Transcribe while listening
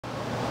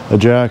a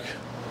jack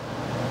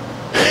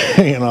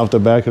hanging off the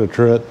back of the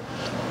turret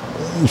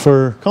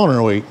for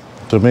counterweight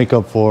to make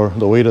up for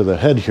the weight of the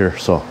head here.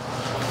 So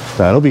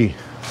that'll be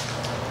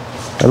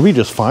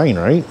just fine,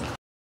 right?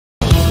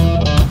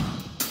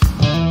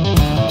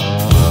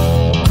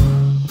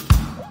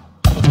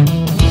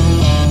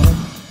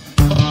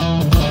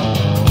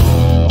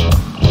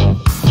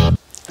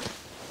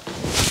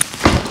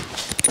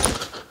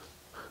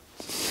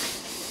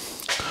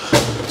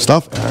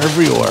 Stuff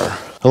everywhere.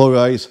 Hello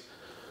guys,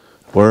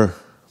 we're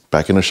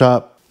back in the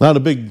shop. Not a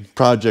big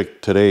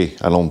project today,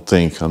 I don't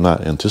think. I'm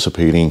not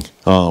anticipating.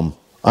 On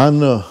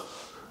the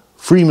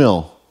free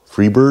mill,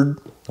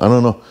 Freebird, I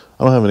don't know.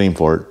 I don't have a name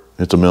for it.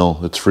 It's a mill,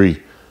 it's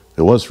free.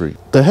 It was free.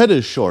 The head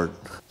is short.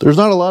 There's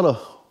not a lot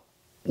of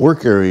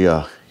work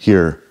area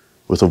here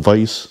with a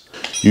vise.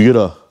 You get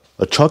a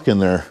chuck in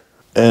there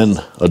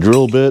and a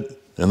drill bit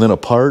and then a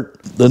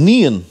part. The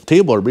knee and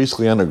table are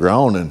basically on the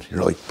ground and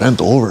you're like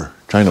bent over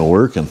trying to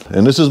work. And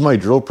this is my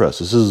drill press.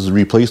 This has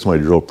replaced my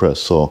drill press.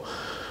 So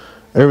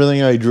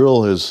everything I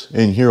drill is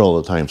in here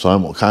all the time. So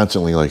I'm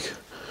constantly like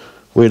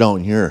way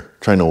down here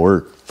trying to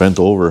work, bent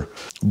over.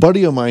 A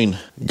buddy of mine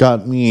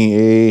got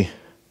me a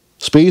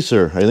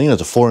spacer. I think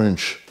that's a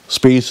 4-inch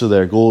spacer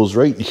that goes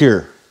right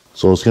here.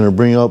 So it's gonna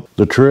bring up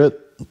the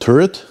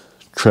turrets.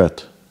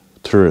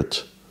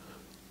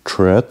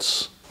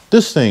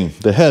 This thing,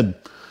 the head,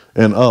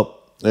 and up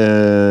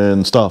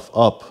and stuff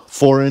up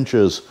 4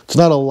 inches. It's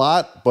not a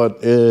lot, but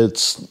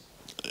it'll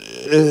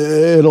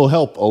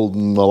help a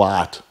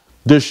lot.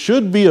 This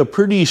should be a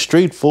pretty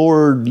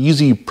straightforward,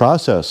 easy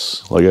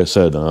process. Like I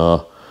said,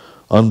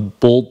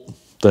 unbolt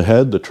the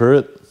head, the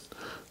turret,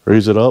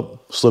 raise it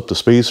up, slip the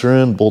spacer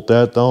in, bolt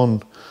that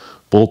down,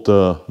 bolt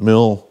the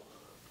mill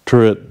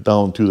turret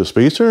down to the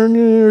spacer, and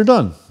you're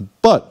done.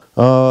 But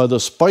the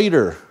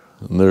spider,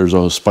 and there's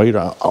a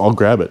spider, I'll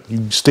grab it.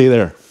 You stay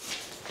there.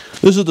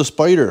 This is the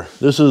spider.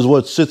 This is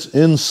what sits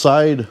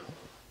inside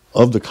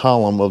of the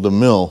column of the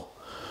mill.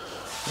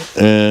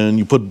 And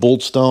you put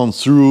bolts down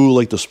through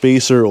like the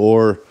spacer,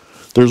 or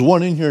there's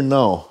one in here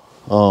now.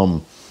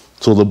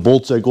 So the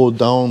bolts that go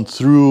down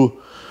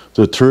through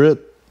the turret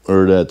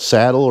or that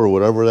saddle or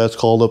whatever that's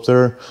called up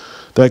there,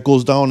 that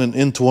goes down and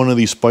into one of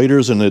these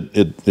spiders, and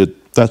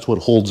that's what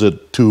holds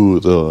it to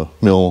the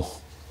mill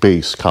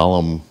base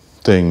column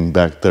thing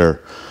back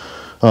there.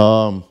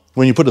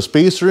 When you put a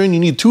spacer in,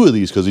 you need 2 of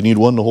these because you need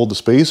one to hold the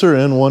spacer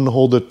and one to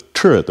hold the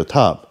turret, the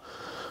top.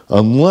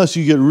 Unless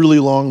you get really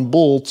long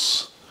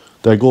bolts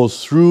that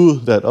goes through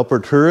that upper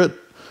turret,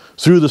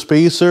 through the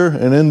spacer,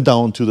 and then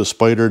down to the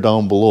spider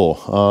down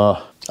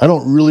below. I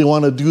don't really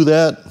want to do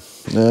that.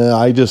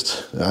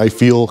 I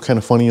feel kind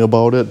of funny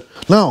about it.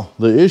 Now,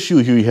 the issue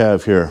you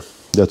have here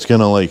that's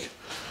gonna like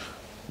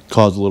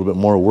cause a little bit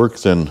more work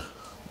than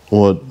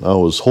what I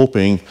was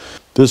hoping.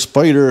 This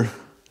spider,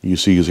 you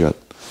see, he's got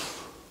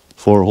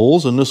 4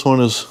 holes, and this one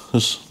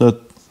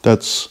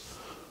that's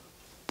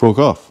broke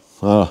off.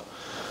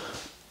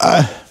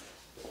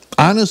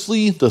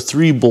 Honestly, the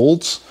 3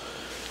 bolts,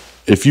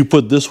 if you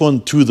put this one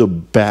to the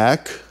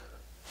back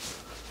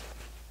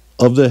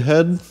of the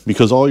head,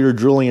 because all your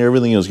drilling,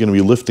 everything is going to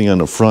be lifting on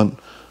the front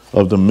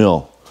of the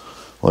mill.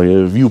 Like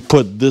if you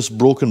put this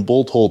broken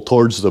bolt hole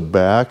towards the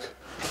back,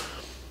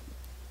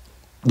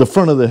 the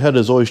front of the head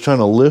is always trying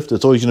to lift.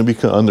 It's always going to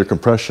be under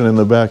compression in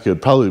the back.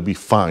 It'd probably be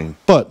fine.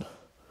 But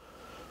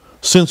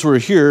since we're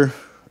here,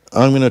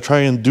 I'm going to try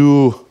and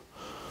do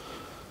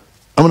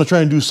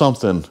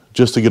something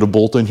just to get a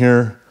bolt in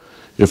here.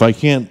 If I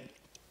can't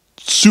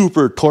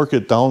super torque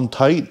it down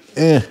tight,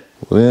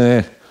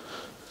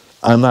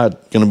 I'm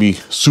not going to be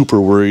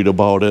super worried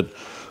about it.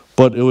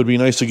 But it would be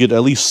nice to get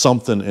at least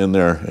something in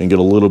there and get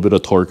a little bit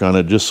of torque on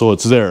it just so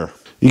it's there.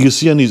 You can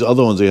see on these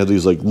other ones, they have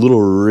these like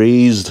little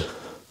raised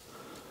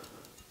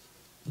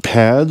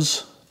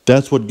pads.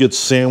 That's what gets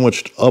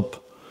sandwiched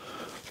up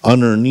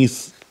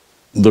underneath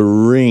the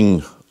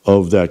ring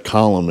of that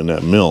column in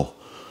that mill.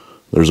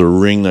 There's a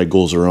ring that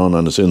goes around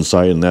on this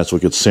inside, and that's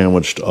what gets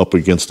sandwiched up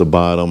against the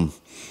bottom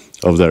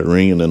of that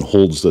ring and then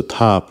holds the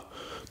top,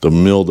 the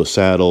mill, the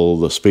saddle,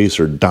 the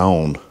spacer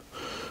down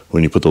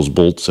when you put those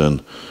bolts in.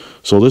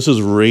 So this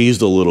is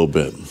raised a little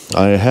bit.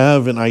 I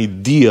have an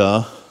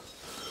idea,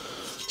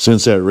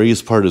 since that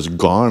raised part is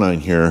gone on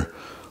here,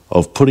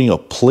 of putting a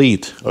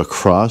plate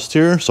across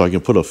here so I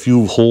can put a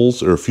few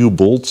holes or a few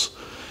bolts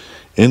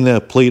in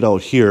that plate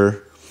out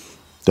here.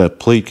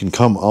 That plate can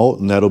come out,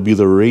 and that'll be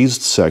the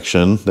raised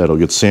section that'll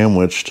get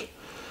sandwiched.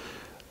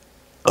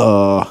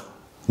 Then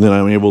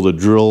I'm able to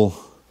drill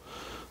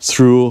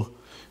through,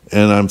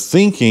 and I'm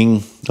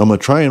thinking I'm gonna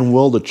try and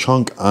weld a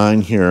chunk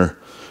on here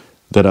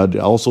that I'd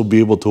also be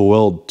able to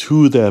weld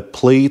to that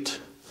plate,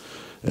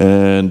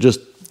 and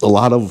just a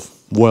lot of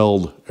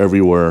weld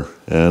everywhere,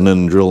 and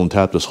then drill and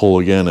tap this hole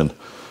again, and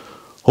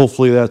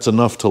hopefully that's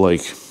enough to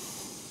like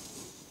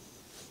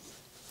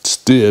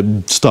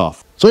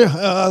stuff. So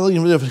yeah,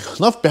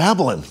 enough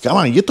babbling. Come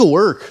on, get to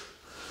work.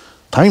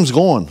 Time's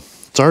going.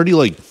 It's already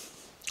like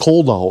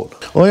cold out.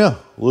 Oh yeah,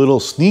 little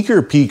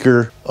sneaker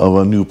peeker of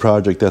a new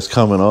project that's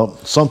coming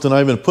up. Something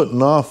I've been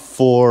putting off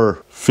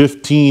for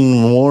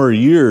 15 more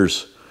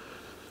years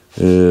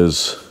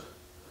is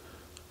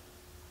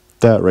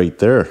that right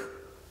there.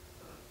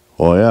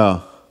 Oh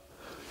yeah,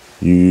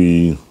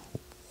 you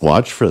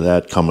watch for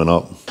that coming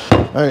up.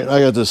 All right,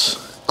 I got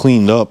this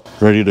cleaned up,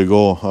 ready to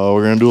go.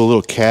 We're gonna do a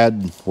little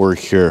CAD work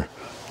here.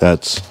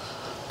 That's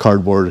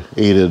cardboard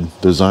aided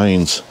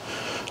designs.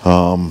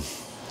 I'm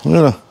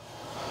gonna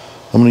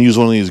use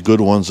one of these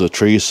good ones to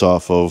trace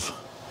off of.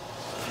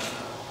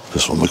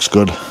 This one looks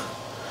good.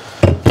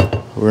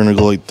 We're gonna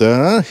go like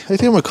that. I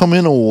think I'm gonna come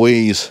in a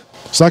ways.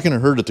 It's not gonna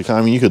hurt at the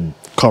time. I mean, you could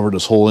cover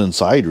this whole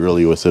inside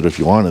really with it if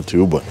you wanted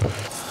to, but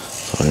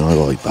so I'm gonna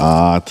go like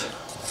that.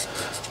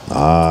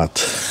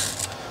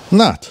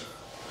 Not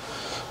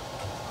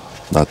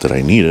that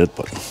I need it,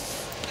 but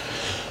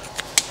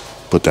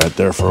put that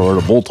there for where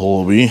the bolt hole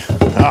will be.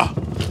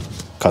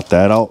 Cut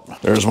that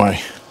out. There's my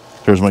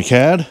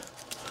CAD.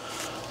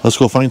 Let's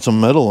go find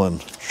some metal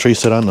and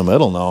trace it on the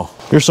metal now.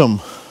 Here's some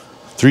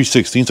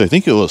 3/16. I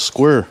think it was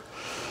square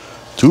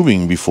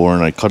tubing before,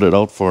 and I cut it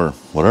out for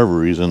whatever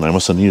reason. I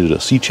must have needed a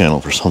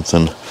C-channel for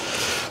something.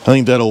 I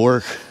think that'll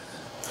work.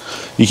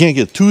 You can't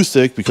get too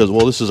thick because,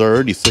 well, this is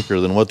already thicker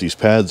than what these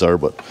pads are,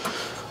 but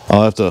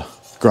I'll have to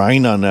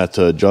grind on that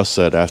to adjust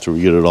that after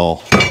we get it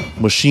all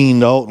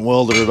machined out and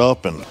welded it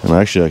up. And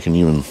actually, I can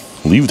even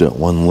leave that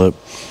one lip.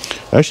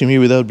 Actually,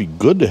 maybe that would be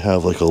good to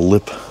have like a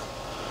lip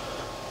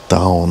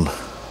down,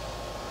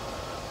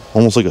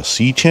 almost like a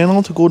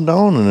C-channel to go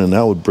down, and then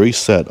that would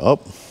brace that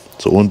up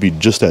so it wouldn't be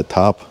just that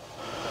top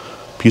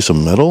piece of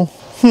metal.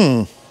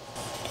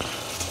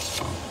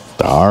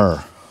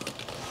 Dar.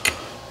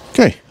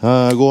 Okay,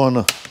 go on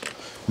a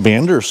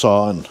bander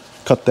saw and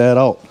cut that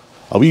out.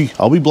 I'll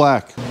be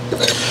black.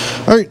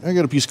 All right, I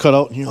got a piece cut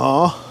out.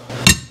 Yeah,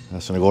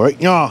 that's gonna go right.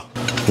 Yeah,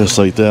 just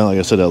like that. Like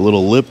I said, that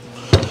little lip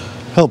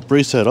helped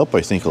brace that up,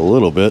 I think, a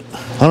little bit.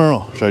 I don't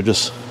know. Should I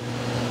just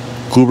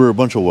goober a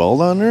bunch of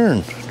weld on there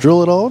and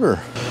drill it out, or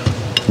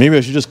maybe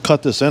I should just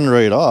cut this end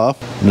right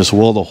off and just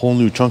weld a whole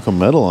new chunk of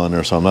metal on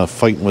there so I'm not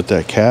fighting with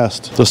that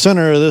cast. The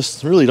center of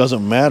this really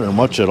doesn't matter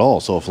much at all,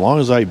 so as long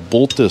as I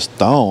bolt this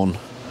down,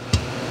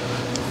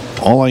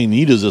 all I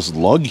need is this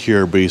lug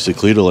here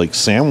basically to like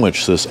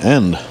sandwich this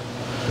end.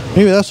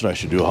 Maybe that's what I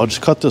should do. I'll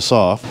just cut this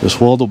off, just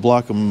weld a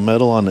block of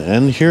metal on the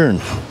end here, and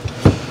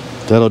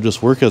that'll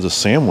just work as a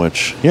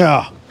sandwich.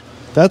 Yeah,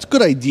 that's a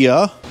good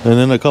idea. And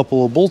then a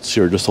couple of bolts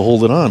here just to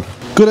hold it on.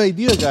 Good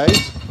idea,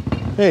 guys.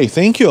 Hey,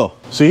 thank you.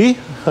 See,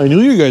 I knew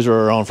you guys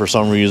were around for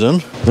some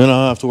reason. Then I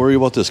don't have to worry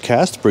about this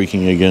cast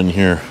breaking again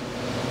here.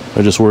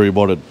 I just worry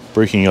about it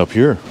breaking up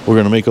here. We're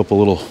gonna make up a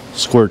little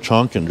square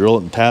chunk and drill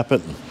it and tap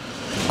it.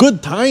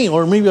 Good time.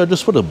 Or maybe I'll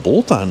just put a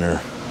bolt on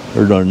there,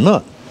 or a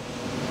nut.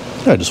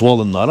 Yeah, just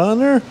weld a nut on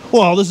there.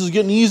 Well, this is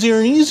getting easier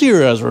and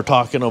easier as we're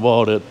talking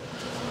about it.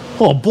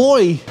 Oh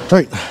boy. All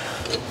right,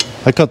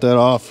 I cut that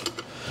off.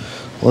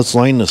 Let's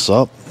line this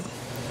up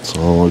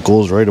so it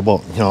goes right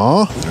about,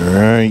 yeah.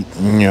 Right,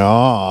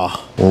 yeah.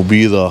 Will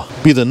be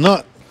the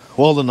nut.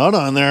 Weld the nut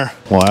on there.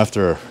 Well,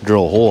 after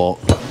drill a hole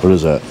out. What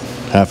is that?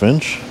 ½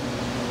 inch?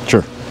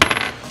 Sure.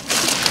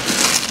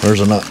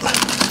 There's a nut.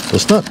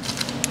 This nut.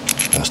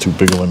 That's too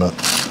big of a nut.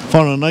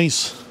 Found a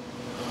nice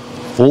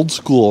old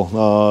school,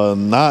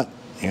 not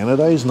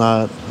anodized,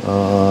 not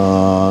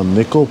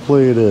nickel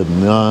plated,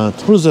 not,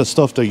 what is that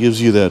stuff that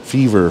gives you that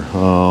fever?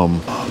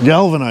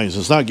 Galvanized.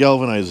 It's not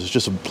galvanized, it's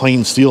just a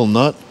plain steel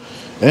nut,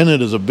 and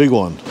it is a big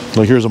one.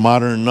 Like, here's a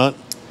modern nut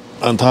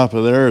on top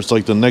of there. It's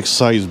like the next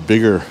size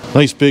bigger.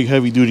 Nice big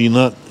heavy duty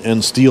nut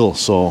and steel,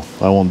 so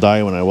I won't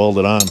die when I weld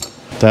it on.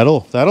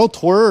 That'll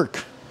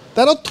twerk.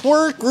 That'll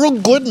twerk real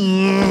good.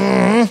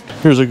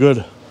 Here's a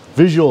good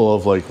visual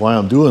of like why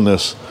I'm doing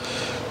this.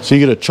 So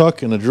you get a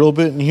chuck and a drill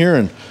bit in here,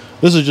 and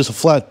this is just a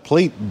flat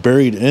plate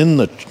buried in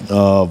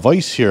the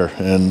vise here.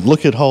 And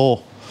look at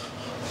how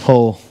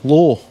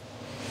low.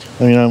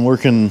 I mean, I'm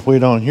working way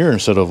down here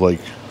instead of like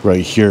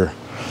right here.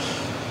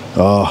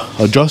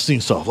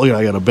 Adjusting stuff. Look at,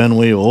 I got to bend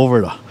way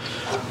over to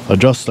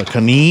adjust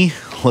the knee.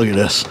 Look at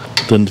this.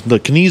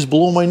 The knee's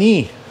below my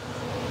knee.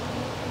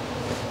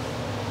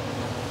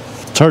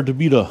 It's hard to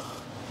beat a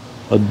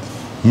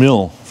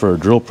mill for a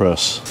drill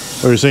press.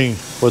 What are you saying?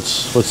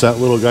 What's that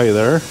little guy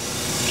there?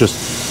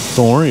 Just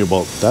don't worry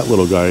about that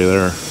little guy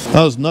there.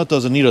 Now this nut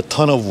doesn't need a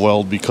ton of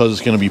weld because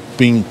it's going to be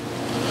being,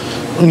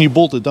 when you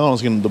bolt it down,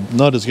 the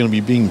nut is going to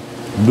be being,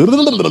 this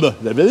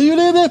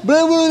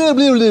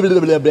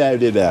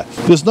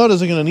nut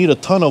isn't going to need a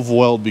ton of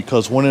weld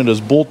because when it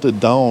is bolted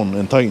down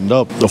and tightened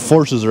up, the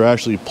forces are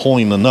actually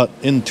pulling the nut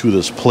into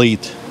this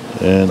plate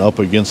and up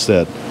against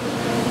that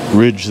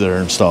ridge there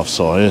and stuff.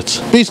 So it's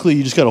basically,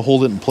 you just got to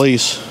hold it in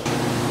place.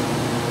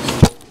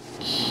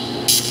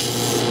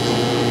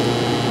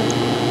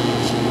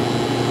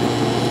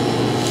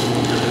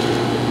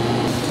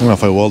 I don't know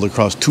if I weld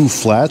across 2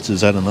 flats, is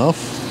that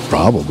enough?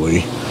 Probably.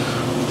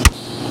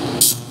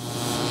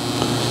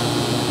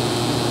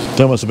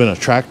 That must have been a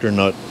tractor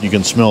nut. You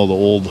can smell the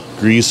old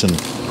grease and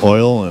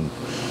oil and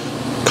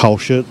cow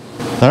shit.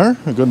 There,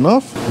 good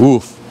enough?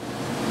 Oof.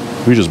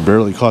 We just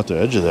barely caught the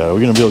edge of that. Are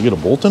we gonna be able to get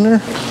a bolt in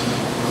there?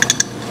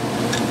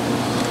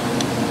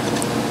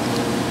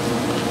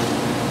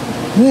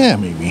 Yeah,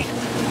 maybe.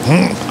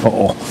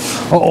 Uh-oh.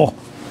 Uh-oh.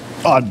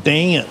 Oh,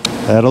 dang it.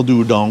 That'll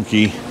do,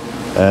 donkey.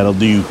 That'll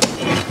do.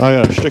 I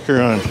got a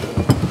sticker on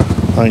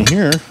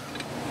here.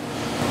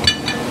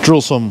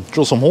 Drill some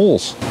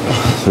holes.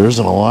 There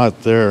isn't a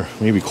lot there.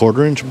 Maybe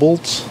 1/4 inch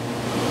bolts.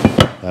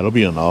 That'll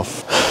be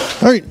enough.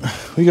 All right,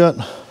 we got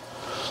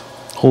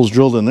holes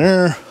drilled in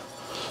there.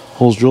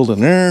 Holes drilled in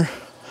there.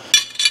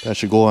 That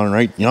should go on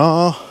right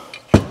now.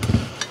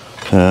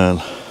 And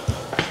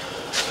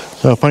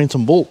gotta find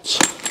some bolts.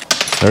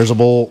 There's a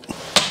bolt.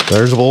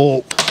 There's a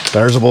bolt.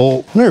 There's a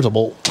bolt. There's a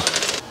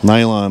bolt.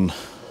 Nylon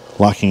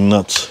locking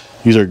nuts.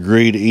 These are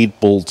grade 8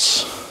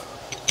 bolts.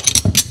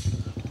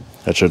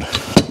 That should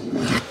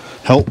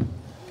help.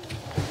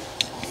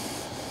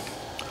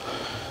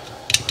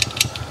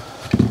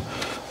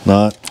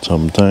 Nut.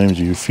 Sometimes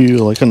you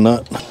feel like a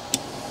nut.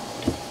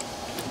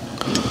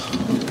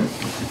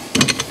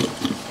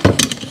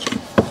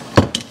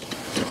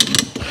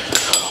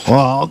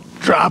 Well,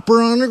 drop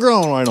her on the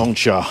ground, why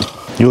don't ya?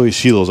 You always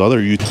see those other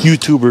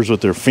YouTubers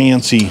with their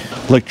fancy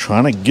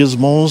electronic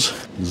gizmos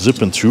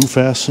zipping through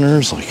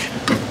fasteners like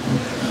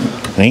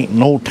ain't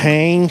no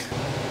tang.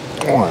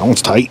 Oh, that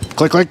one's tight.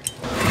 Click, click.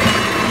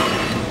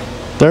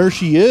 There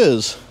she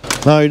is.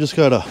 Now I just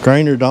gotta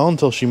grind her down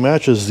until she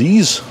matches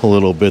these a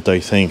little bit, I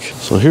think.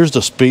 So here's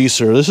the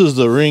spacer. This is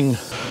the ring.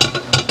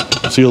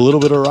 See a little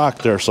bit of rock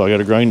there, so I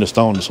gotta grind this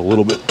down just a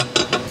little bit.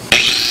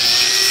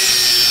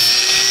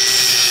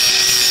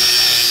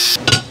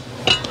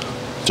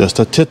 Just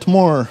a tit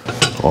more.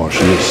 Oh,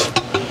 she is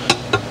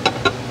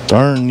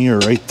darn near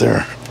right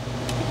there.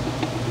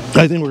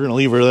 I think we're gonna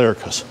leave her there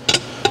because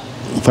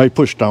if I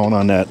push down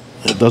on that,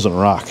 it doesn't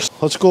rock.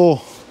 Let's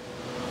go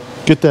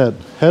get that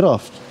head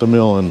off the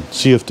mill and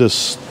see if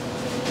this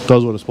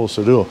does what it's supposed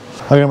to do.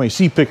 I got my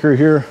seat picker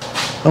here.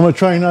 I'm gonna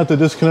try not to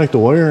disconnect the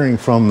wiring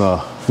from the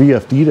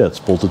VFD that's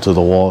bolted to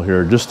the wall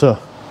here, just to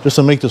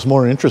make this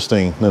more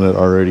interesting than it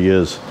already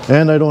is.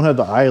 And I don't have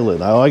the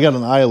eyelet. I got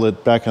an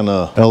eyelet back on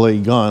the LA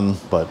gun,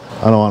 but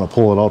I don't want to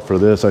pull it out for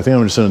this. I think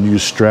I'm just going to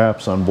use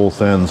straps on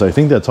both ends. I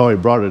think that's how I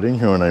brought it in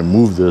here when I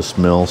moved this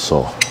mill.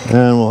 So,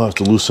 and we'll have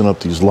to loosen up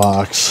these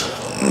locks.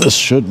 This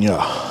shouldn't, yeah.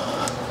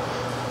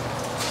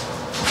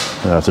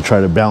 I have to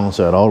try to balance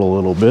that out a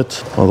little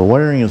bit. Well, the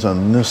wiring is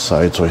on this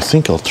side, so I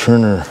think I'll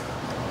turn her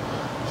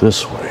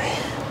this way.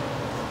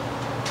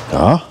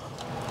 Yeah.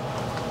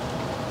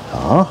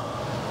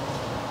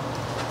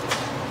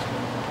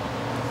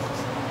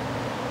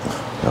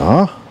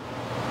 Yeah.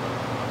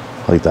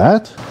 Like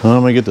that. And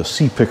I'm gonna get the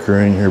seat picker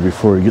in here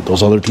before we get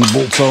those other 2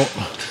 bolts out,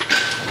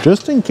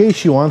 just in case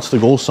she wants to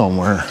go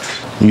somewhere.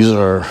 These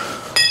are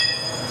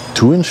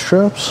 2-inch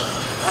straps.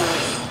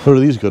 What are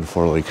these good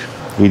for? Like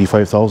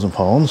 85,000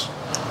 pounds?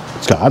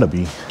 It's gotta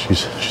be.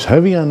 She's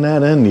heavy on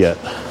that end yet.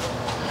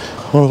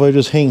 What if I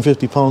just hang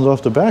 50 pounds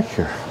off the back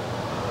here?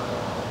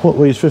 What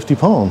weighs 50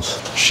 pounds?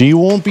 She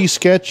won't be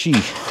sketchy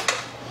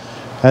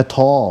at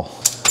all.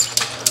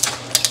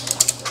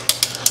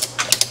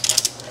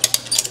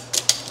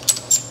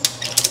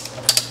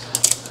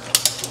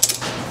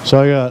 So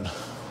I got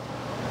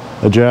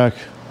a jack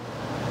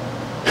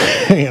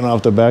hanging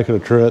off the back of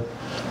the turret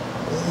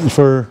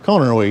for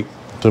counterweight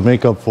to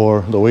make up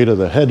for the weight of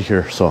the head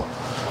here. So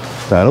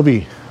that'll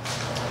be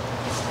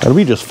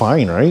just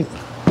fine, right?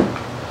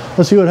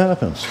 Let's see what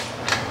happens.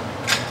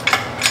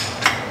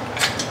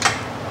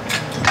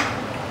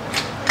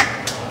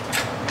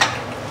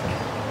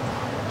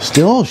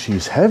 Still,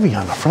 she's heavy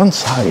on the front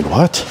side.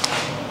 What?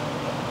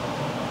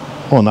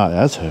 Oh, not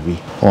as heavy.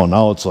 Oh,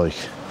 now it's like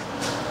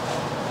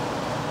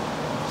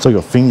a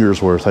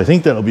finger's worth. I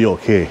think that'll be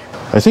okay.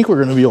 I think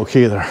we're gonna be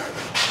okay there.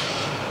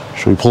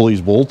 Should we pull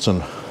these bolts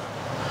and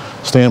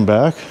stand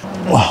back?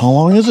 Well, how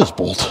long is this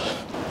bolt?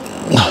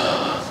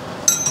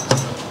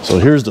 So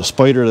here's the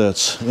spider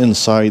that's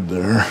inside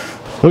there.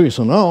 Okay,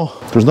 so now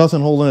there's nothing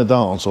holding it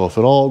down. So if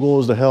it all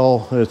goes to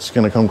hell, it's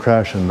gonna come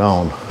crashing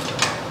down.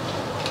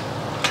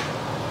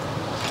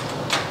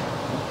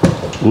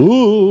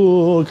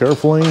 Ooh,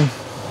 carefully.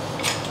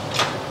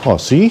 Oh,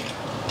 see?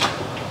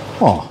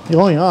 Oh,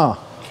 yeah.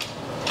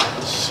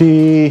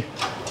 See?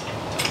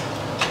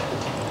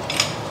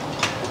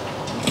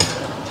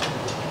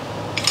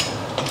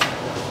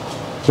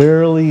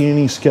 Barely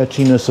any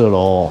sketchiness at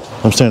all.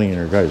 I'm standing in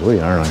your guys' way,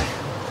 aren't I?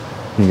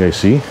 You guys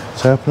see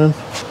what's happening?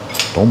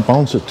 Don't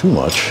bounce it too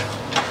much.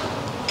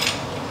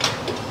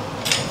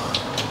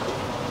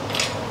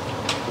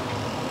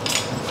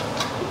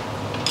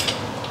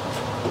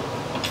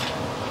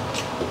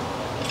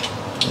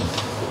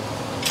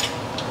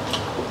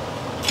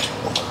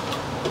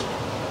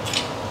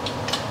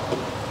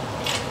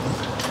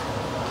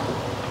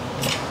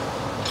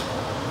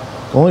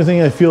 The only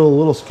thing I feel a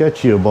little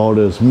sketchy about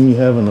is me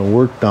having to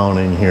work down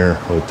in here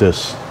with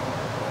this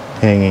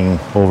hanging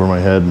over my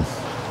head.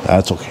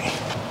 That's okay.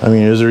 I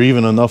mean, is there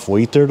even enough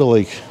weight there to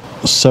like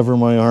sever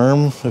my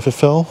arm if it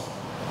fell?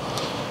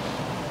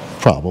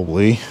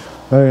 Probably.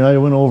 All right, I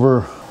went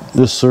over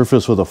this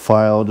surface with a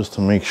file just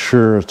to make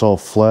sure it's all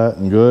flat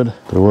and good.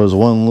 There was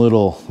one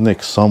little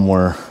nick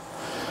somewhere.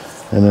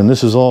 And then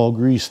this is all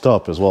greased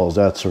up as well as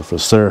that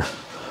surface there,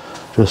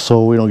 just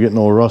so we don't get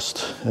no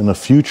rust in the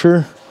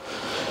future.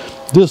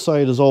 This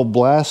side is all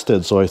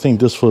blasted, so I think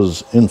this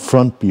was in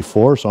front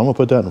before, so I'm gonna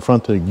put that in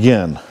front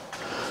again.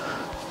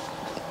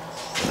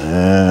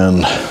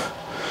 And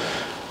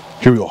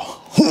here we go.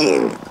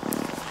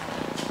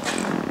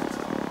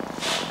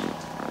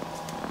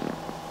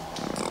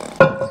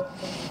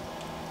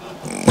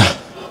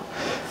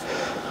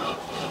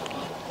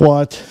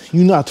 What?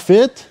 You not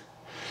fit?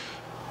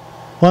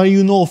 Why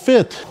you no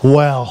fit?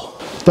 Well,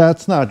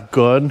 that's not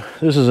good.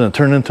 This is gonna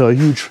turn into a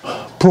huge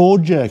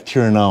project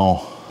here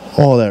now.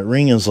 Oh, that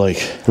ring is like,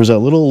 there's that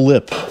little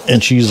lip,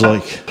 and she's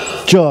like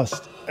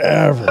just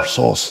ever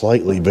so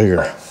slightly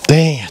bigger.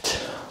 Dang it.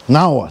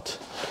 Now what?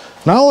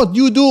 Now what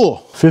you do?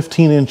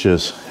 15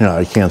 inches. Yeah,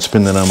 I can't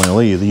spin that on my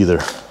lathe either.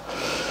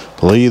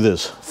 The lathe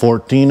is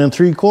 14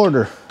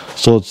 3/4.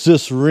 So it's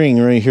this ring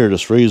right here,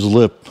 this raised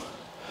lip,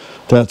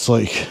 that's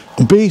like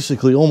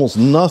basically almost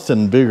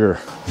nothing bigger.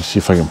 Let me see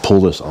if I can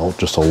pull this out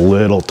just a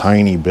little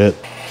tiny bit.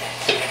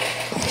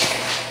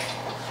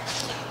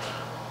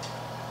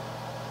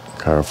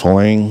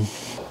 Carefully.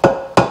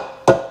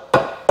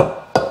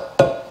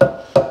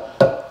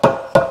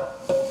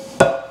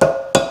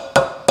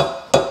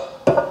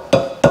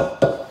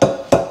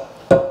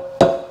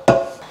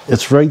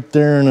 It's right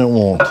there and it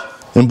won't.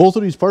 And both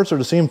of these parts are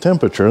the same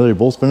temperature. They've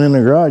both been in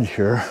the garage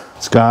here.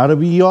 It's gotta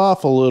be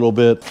off a little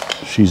bit.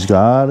 She's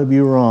gotta be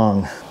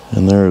wrong.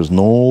 And there is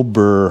no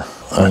burr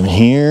on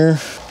here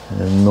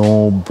and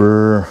no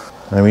burr.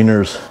 I mean,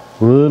 there's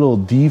little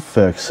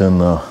defects in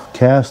the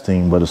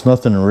casting, but it's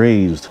nothing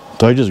raised.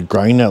 Do I just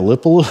grind that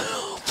lip a little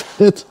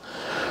bit?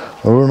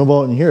 I don't know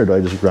about in here. Do I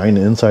just grind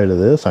the inside of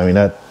this? I mean,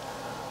 that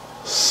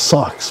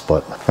sucks,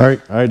 but all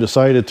right, I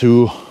decided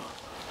to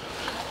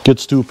get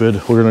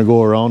stupid. We're gonna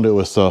go around it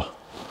with the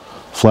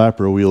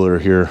flapper wheeler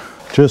here.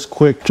 Just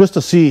quick, just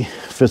to see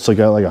if it's like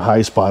a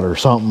high spot or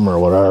something or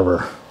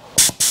whatever.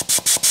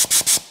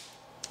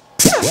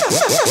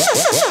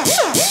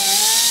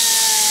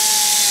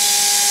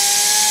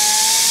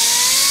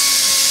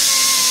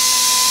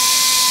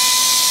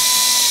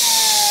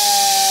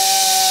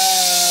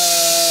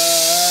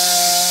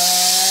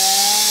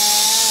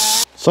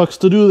 Sucks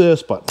to do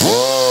this, but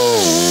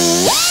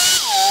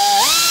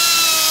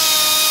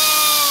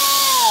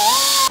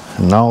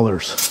and now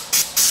there's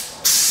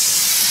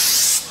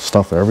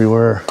stuff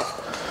everywhere,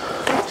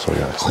 so I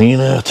gotta clean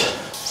it.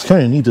 It's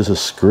kind of neat. This is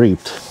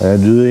scraped.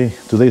 Do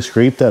they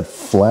scrape that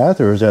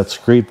flat, or is that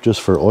scraped just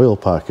for oil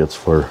pockets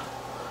for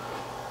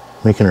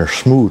making her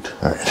smooth?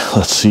 All right,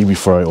 let's see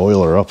before I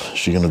oil her up. Is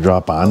she gonna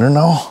drop on there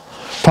now?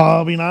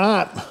 Probably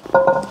not.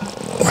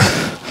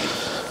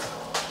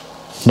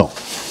 No.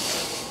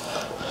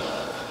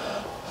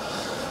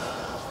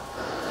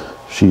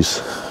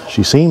 She's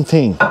same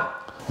thing.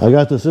 I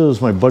got this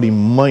is my buddy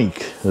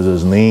Mike is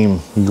his name.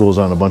 He goes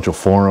on a bunch of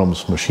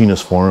forums,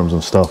 machinist forums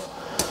and stuff.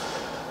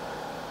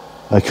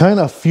 I kind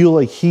of feel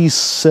like he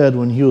said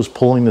when he was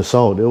pulling this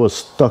out, it was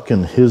stuck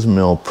in his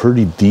mill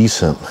pretty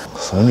decent.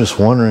 So I'm just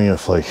wondering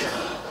if like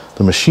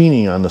the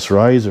machining on this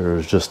riser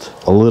is just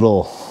a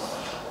little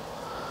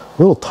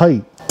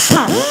tight.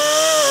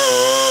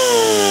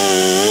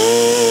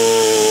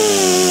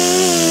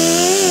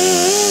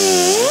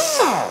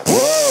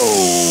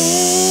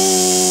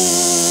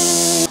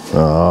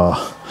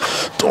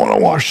 Don't want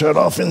to wash that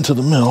off into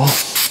the mill.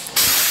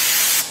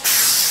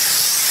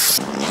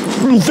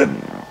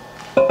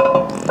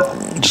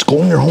 Just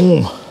go in your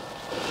home.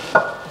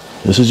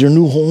 This is your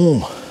new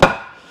home.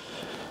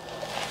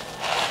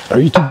 Are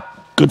you too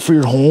good for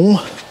your home?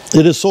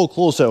 It is so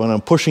close that when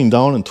I'm pushing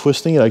down and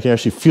twisting it, I can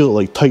actually feel it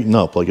like tighten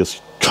up, like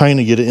it's trying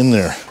to get it in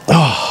there.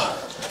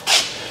 Oh,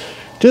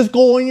 just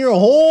go in your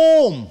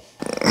home.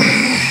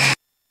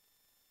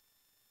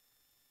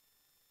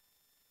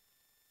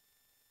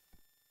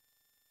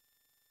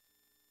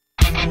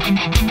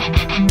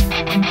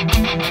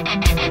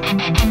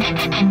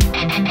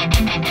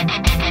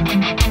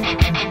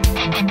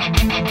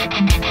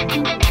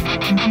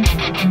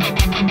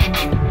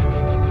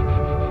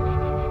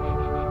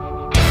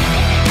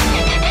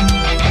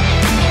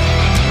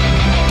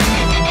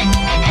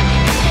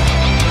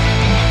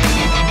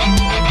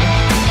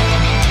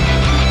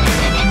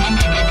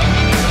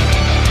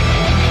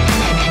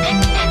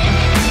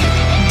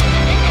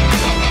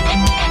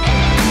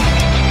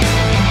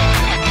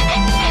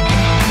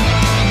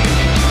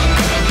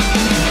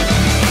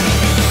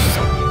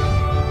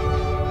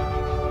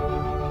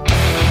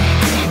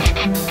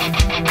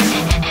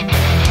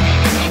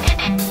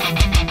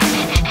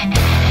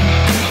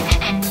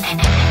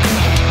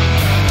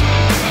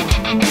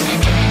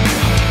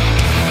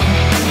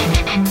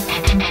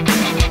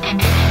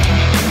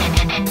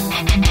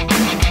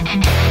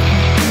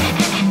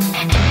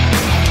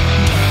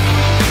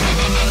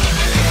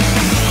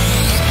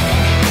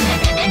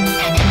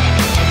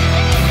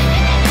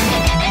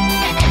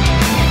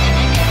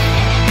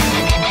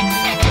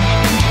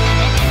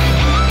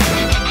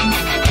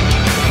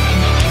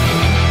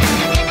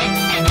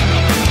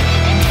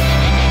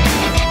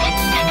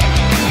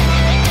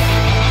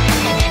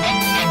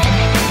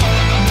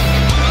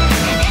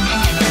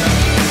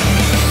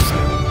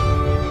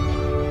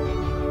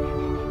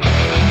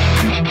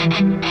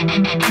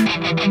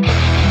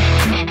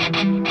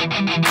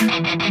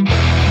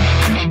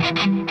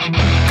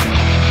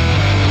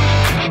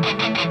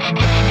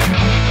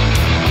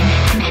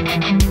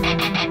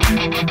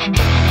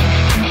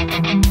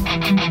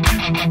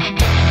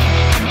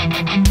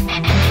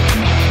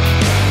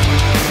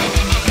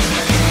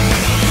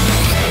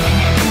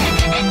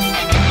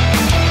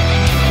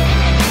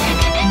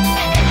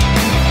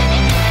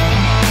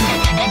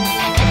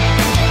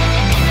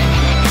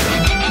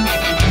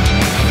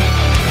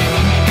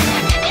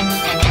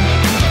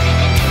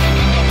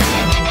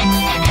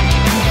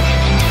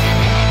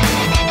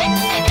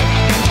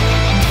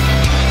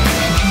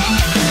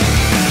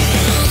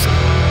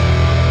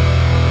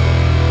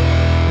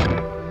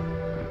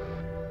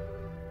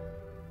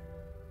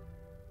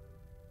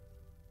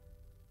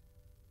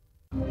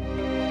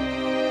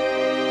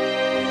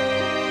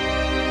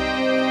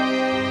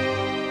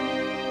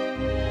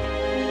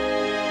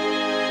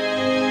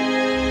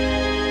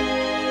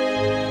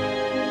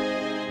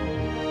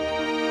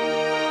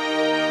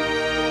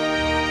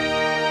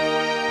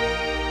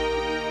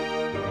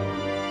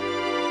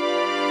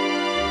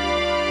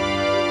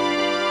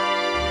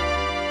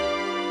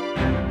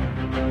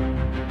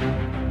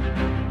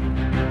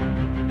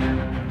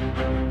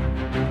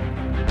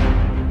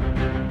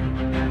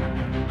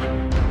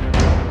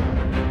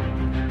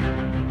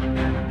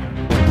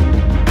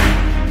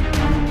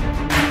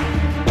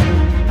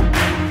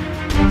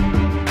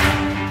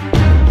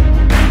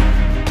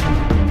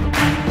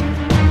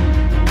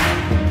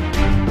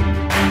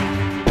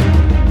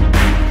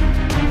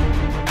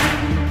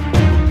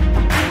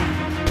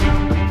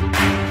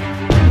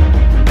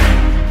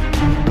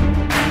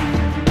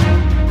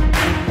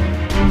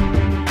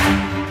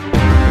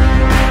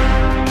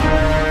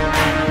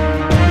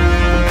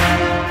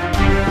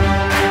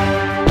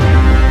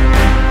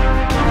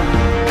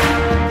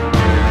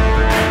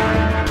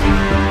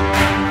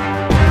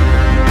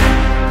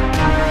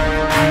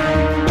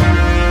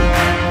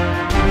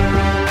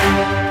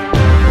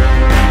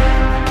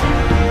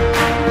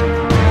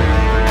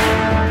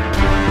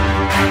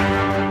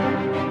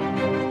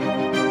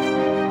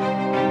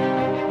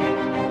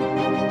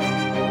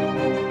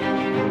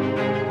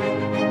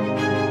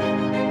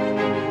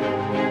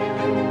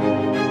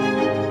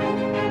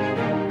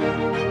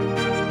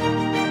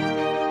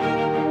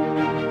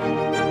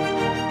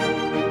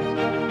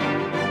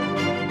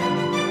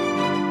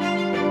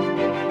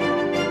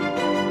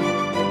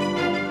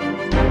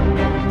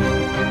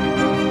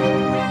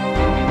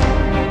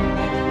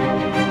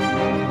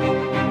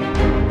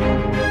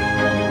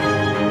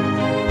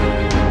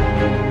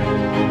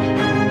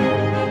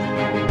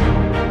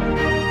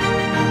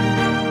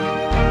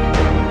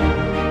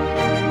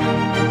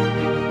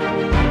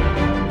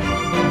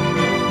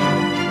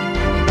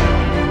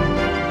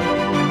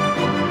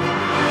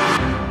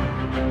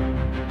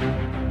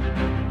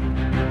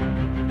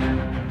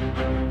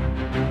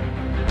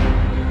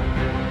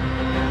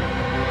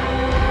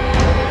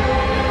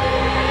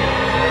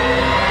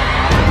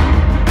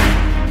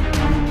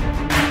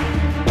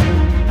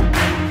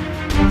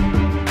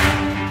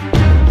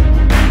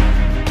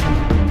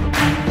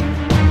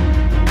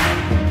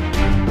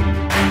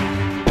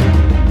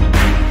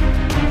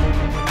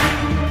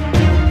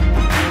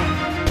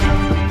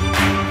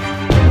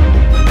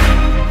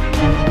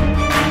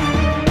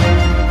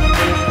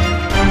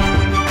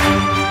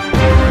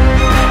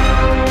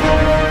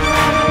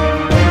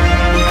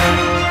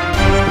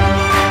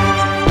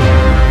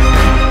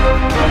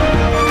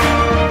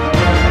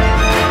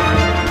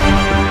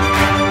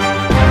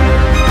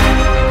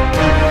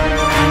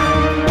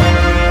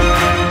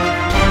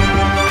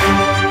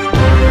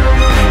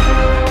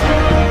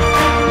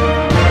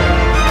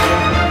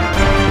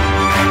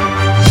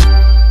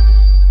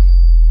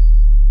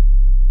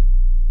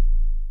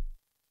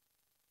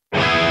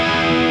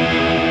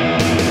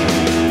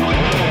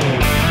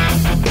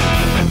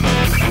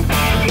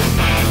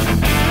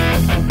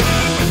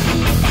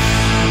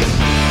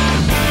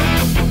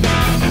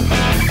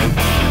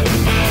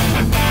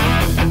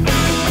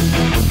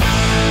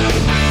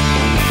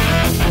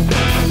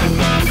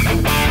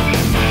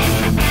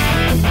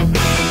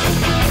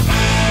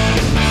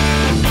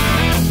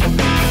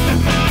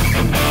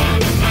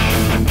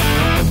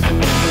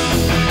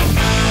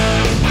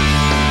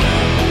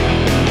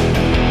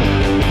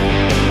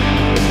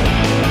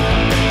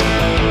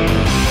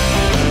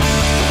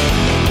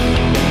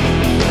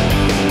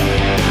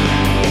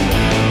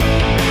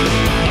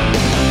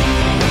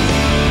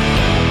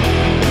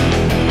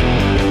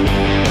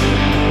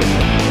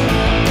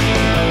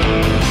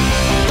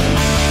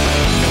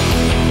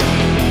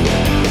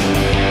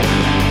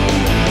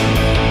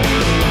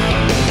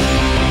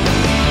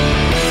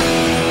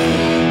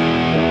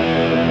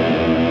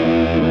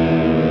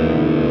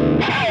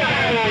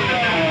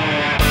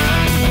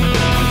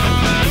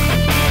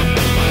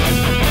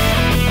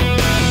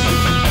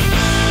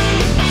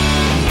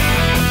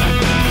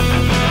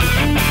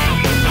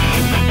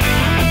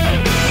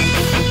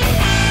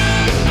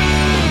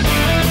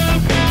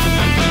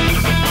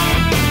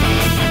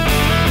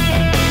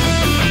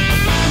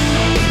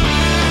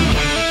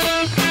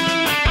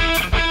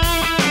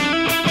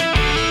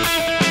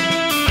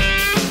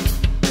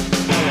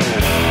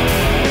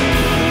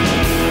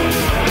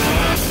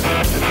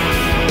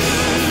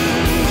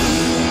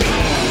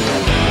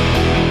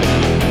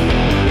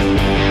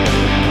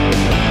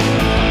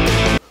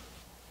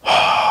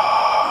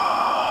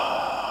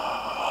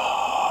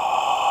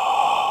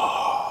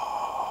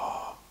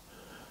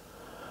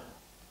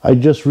 I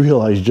just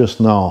realized just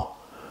now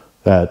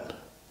that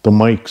the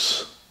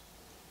mic's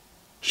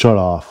shut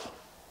off.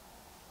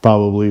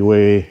 Probably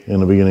way in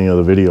the beginning of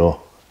the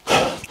video.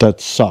 That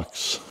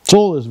sucks.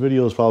 So this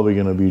video is probably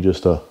going to be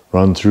just a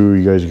run through.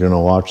 You guys are going to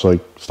watch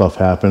like stuff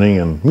happening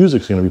and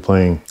music's going to be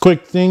playing.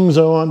 Quick things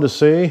I wanted to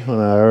say, and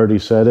I already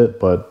said it,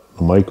 but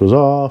the mic was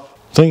off.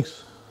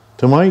 Thanks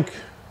to Mike.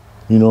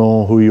 You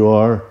know who you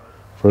are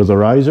for the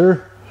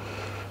riser.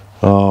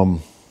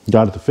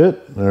 Got it to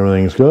fit.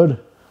 Everything's good.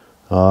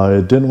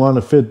 It didn't want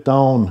to fit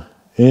down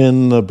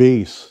in the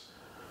base.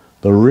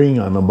 The ring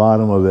on the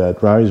bottom of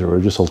that riser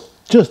was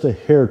just a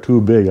hair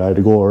too big. I had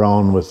to go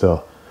around with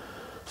a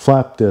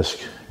flap disc,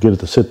 get it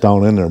to sit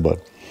down in there,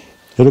 but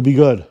it'll be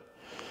good.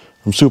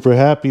 I'm super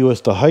happy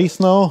with the height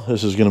now.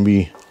 This is going to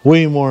be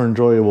way more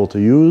enjoyable to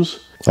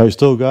use. I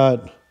still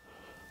got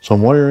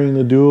some wiring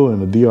to do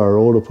and a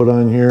DRO to put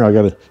on here.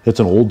 It's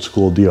an old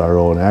school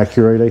DRO, an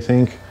Accurate, I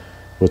think,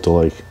 with the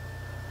like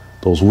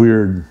those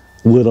weird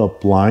lit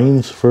up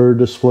lines for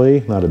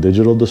display, not a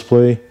digital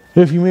display.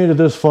 If you made it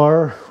this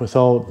far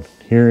without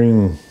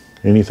hearing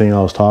anything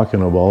I was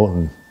talking about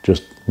and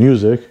just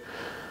music,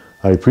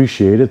 I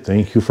appreciate it.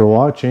 Thank you for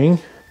watching,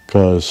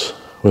 because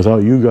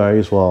without you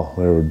guys, well,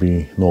 there would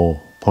be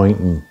no point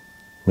in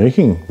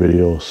making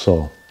videos.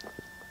 So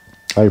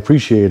I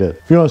appreciate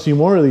it. If you want to see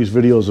more of these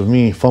videos of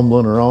me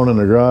fumbling around in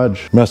the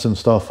garage, messing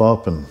stuff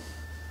up and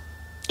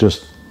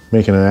just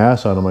making an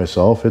ass out of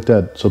myself, hit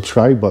that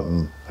subscribe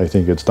button. I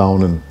think it's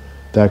down in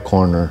that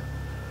corner.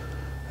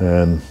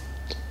 And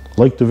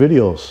like the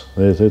videos.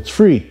 It's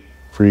free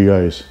for you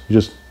guys. You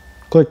just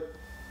click.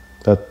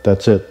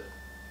 That's it.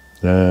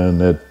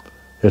 And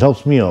it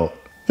helps me out.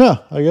 Yeah,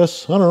 I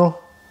guess, I don't know.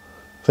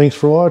 Thanks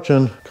for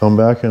watching. Come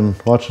back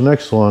and watch the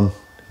next one.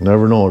 You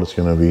never know what it's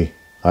gonna be.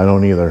 I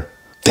don't either.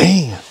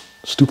 Dang it.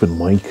 Stupid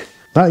mic.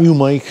 Not you,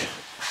 Mike.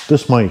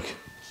 This mic.